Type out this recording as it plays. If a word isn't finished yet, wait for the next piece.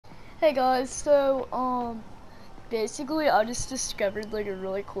Hey guys, basically I just discovered like a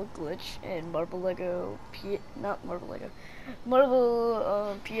really cool glitch in Marvel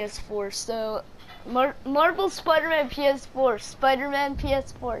PS4. Marvel Spider-Man PS4, Spider-Man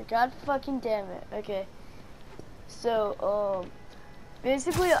PS4. God fucking damn it. Okay.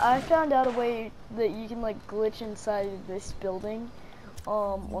 Basically I found out a way that you can like glitch inside of this building.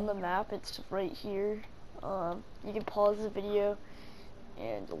 On the map, it's right here. You can pause the video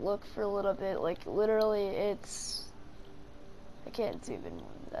and look for a little bit. Like literally I can't zoom in on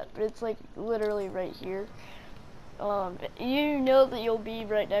that, but it's like literally right here. You know that you'll be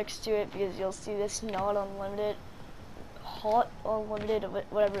right next to it because you'll see this not unlimited, hot unlimited,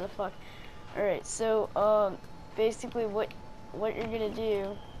 whatever the fuck. Alright, basically what you're gonna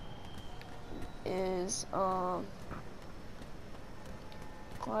do is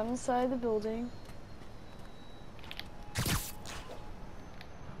climb inside the building.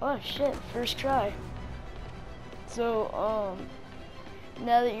 Oh shit, first try. Now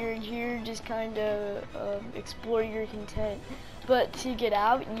that you're here, just kind of explore your content. But to get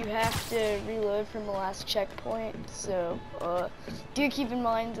out, you have to reload from the last checkpoint. So do keep in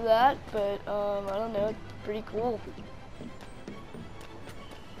mind that. But I don't know, it's pretty cool.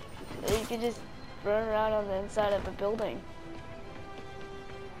 You can just run around on the inside of a building.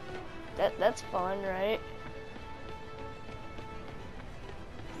 That's fun, right?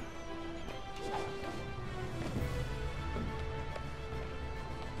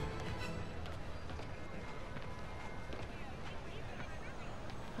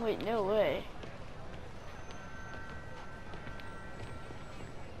 Wait, no way.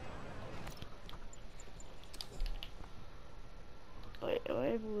 Wait, am I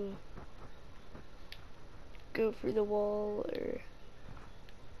able to go through the wall or?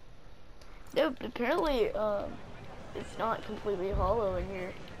 Nope, apparently it's not completely hollow in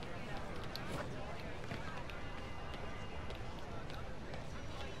here.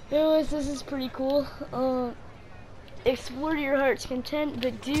 Anyways, this is pretty cool. Explore to your heart's content,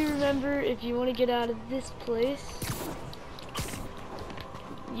 but do remember, if you want to get out of this place,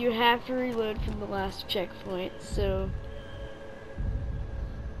 you have to reload from the last checkpoint. So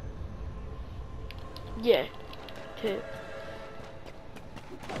yeah, okay.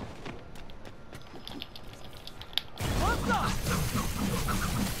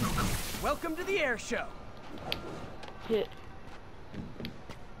 Welcome to the air show. Hit.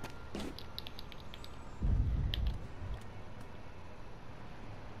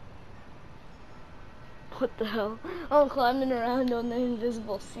 What the hell? I'm climbing around on the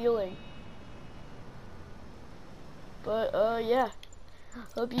invisible ceiling. But yeah.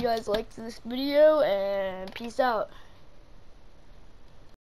 Hope you guys liked this video and peace out.